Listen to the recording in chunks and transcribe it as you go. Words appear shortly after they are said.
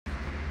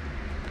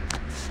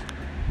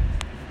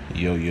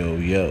Yo, yo,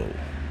 yo.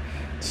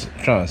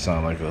 Trying to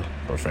sound like a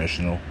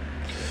professional.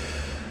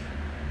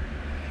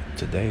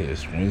 Today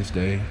is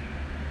Wednesday.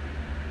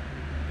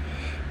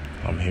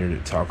 I'm here to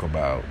talk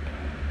about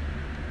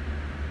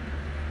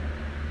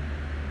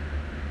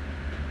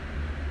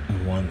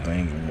one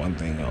thing and one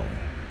thing only.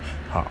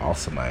 How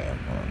awesome I am.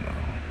 I don't know.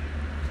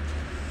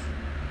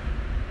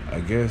 I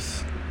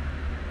guess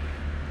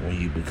when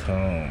you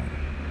become...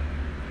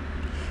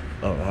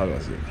 how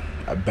does it?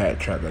 I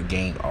backtracked. I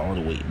gained all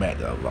the weight back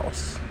that I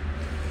lost.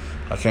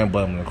 I can't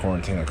blame the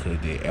quarantine. I could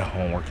have did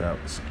at-home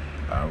workouts.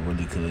 I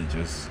really could have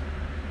just...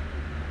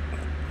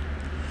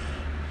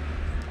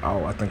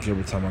 I think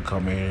every time I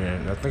come in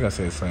here, I think I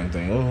say the same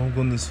thing. I'm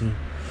going to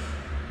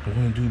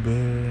do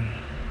better.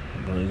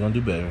 I'm really going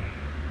to do better.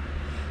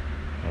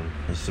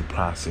 It's the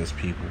process,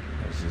 people.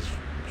 It's just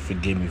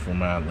forgive me for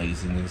my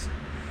laziness.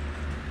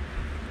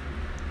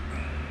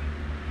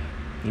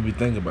 If you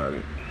think about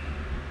it,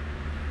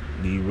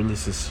 do you really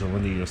just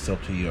surrender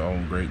yourself to your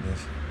own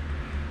greatness?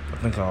 I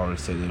think I already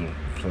said it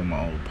in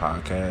my old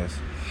podcast.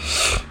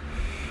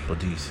 But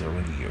do you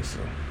surrender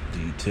yourself? Do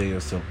you tell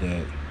yourself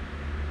that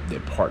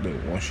part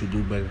that wants you to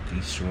do better? Do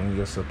you surrender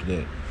yourself to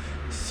that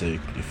so you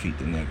can defeat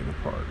the negative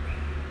part?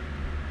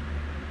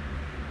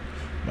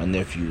 My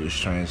nephew is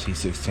trying, he's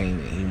 16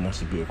 and he wants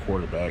to be a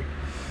quarterback.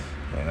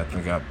 And I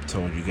think I've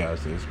told you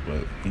guys this,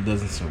 but he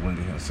doesn't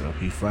surrender himself.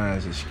 He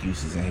finds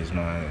excuses in his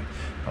mind.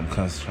 I'm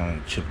constantly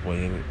trying to chip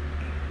away at it.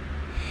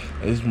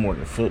 It's more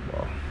than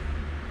football.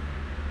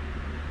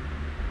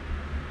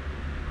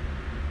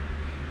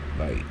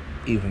 Like,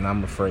 even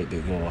I'm afraid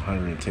to go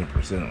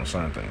 110% on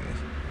certain things.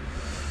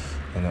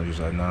 And I'm just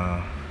like,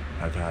 nah,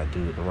 I gotta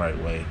do it the right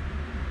way.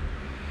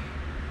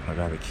 I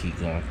gotta keep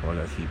going for it. I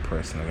gotta keep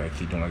pressing. I gotta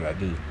keep doing what I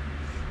gotta do.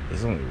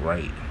 It's only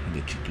right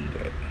that you do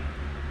that.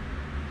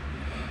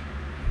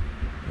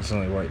 It's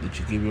only right that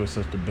you give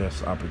yourself the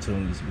best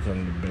opportunities to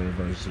become the better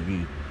version of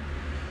you.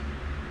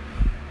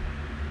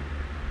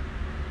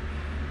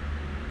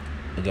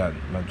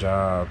 My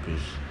job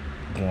is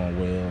going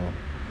well,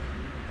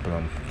 but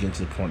I'm getting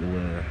to the point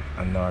where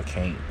I know I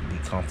can't be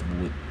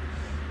comfortable with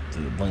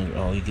the blame.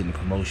 Oh, you getting a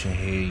promotion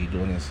here, you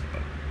doing this.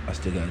 I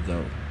still gotta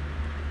go.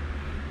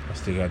 I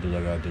still gotta do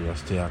what I gotta do. I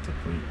still have to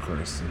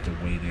progress into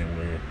a way there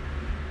where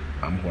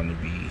I'm going to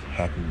be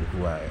happy with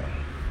who I am.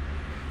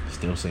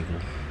 Still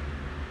single.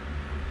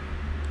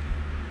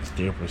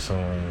 Still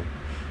pursuing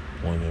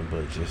women,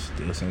 but just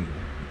still single.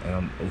 And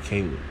I'm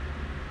okay with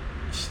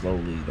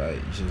slowly,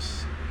 like,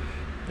 just,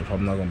 if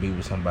I'm not going to be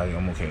with somebody,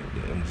 I'm okay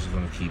with it. I'm just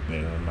going to keep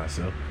bettering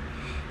myself,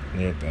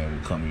 and everything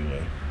will come your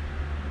way.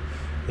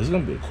 It's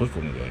going to be a quick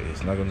one today.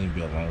 It's not going to even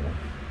be a long one.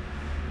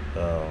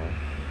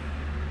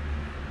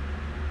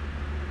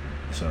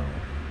 So,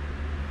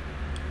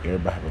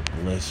 everybody have a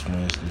blessed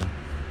Wednesday.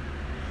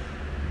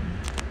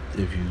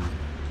 If you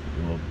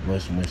will,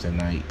 blessed Wednesday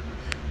night.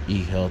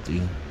 Eat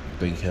healthy.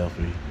 Think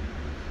healthy.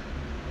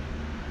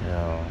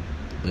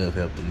 Live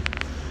healthy.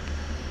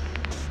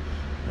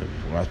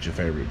 Watch your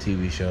favorite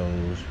TV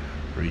shows.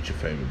 Read your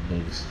favorite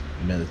books.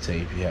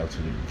 Meditate if you have to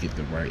get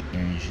the right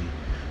energy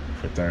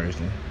for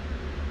Thursday.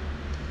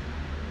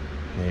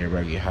 And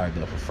everybody get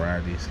hyped up for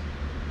Fridays.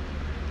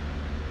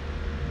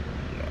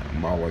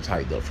 I'm always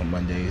hyped up for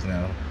Mondays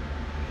now.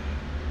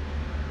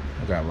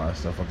 I got a lot of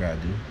stuff I gotta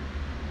do.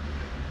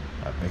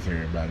 I think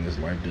everybody in this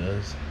life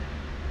does.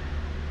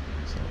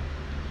 So,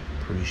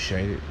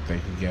 appreciate it.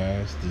 Thank you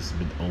guys. This has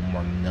been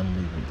Omar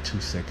Numley with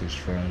 2 seconds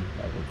from.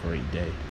 Have a great day.